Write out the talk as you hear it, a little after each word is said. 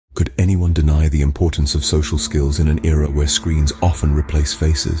Could anyone deny the importance of social skills in an era where screens often replace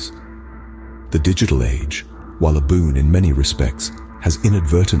faces? The digital age, while a boon in many respects, has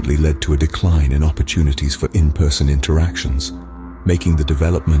inadvertently led to a decline in opportunities for in-person interactions, making the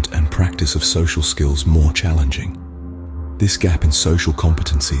development and practice of social skills more challenging. This gap in social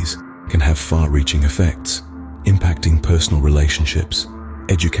competencies can have far-reaching effects, impacting personal relationships,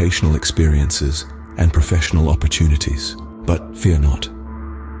 educational experiences, and professional opportunities. But fear not.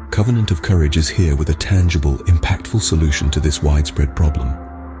 Covenant of Courage is here with a tangible, impactful solution to this widespread problem: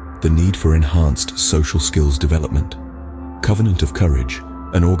 the need for enhanced social skills development. Covenant of Courage,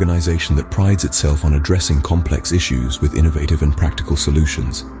 an organization that prides itself on addressing complex issues with innovative and practical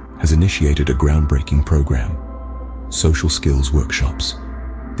solutions, has initiated a groundbreaking program: Social Skills Workshops.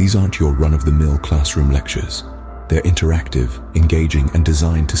 These aren't your run-of-the-mill classroom lectures. They're interactive, engaging, and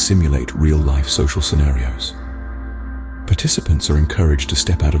designed to simulate real-life social scenarios. Participants are encouraged to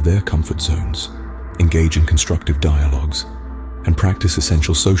step out of their comfort zones, engage in constructive dialogues, and practice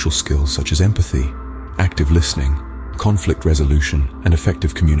essential social skills such as empathy, active listening, conflict resolution, and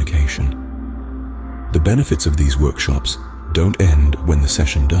effective communication. The benefits of these workshops don't end when the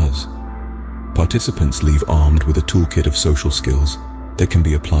session does. Participants leave armed with a toolkit of social skills that can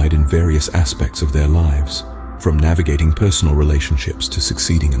be applied in various aspects of their lives, from navigating personal relationships to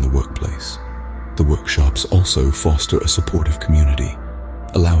succeeding in the workplace. The workshops also foster a supportive community,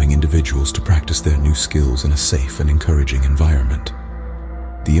 allowing individuals to practice their new skills in a safe and encouraging environment.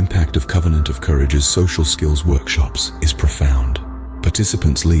 The impact of Covenant of Courage's Social Skills Workshops is profound.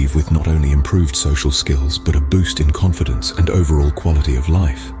 Participants leave with not only improved social skills, but a boost in confidence and overall quality of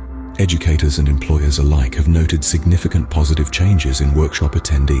life. Educators and employers alike have noted significant positive changes in workshop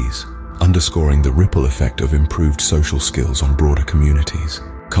attendees, underscoring the ripple effect of improved social skills on broader communities.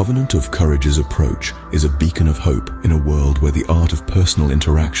 Covenant of Courage's approach is a beacon of hope in a world where the art of personal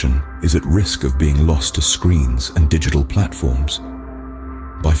interaction is at risk of being lost to screens and digital platforms.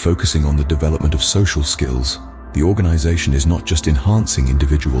 By focusing on the development of social skills, the organization is not just enhancing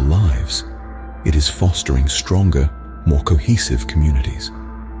individual lives, it is fostering stronger, more cohesive communities.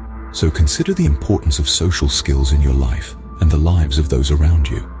 So consider the importance of social skills in your life and the lives of those around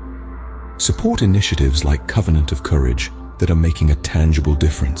you. Support initiatives like Covenant of Courage that are making a tangible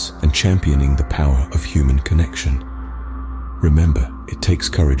difference and championing the power of human connection. Remember, it takes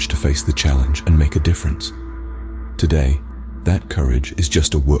courage to face the challenge and make a difference. Today, that courage is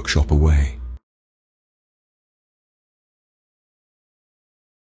just a workshop away.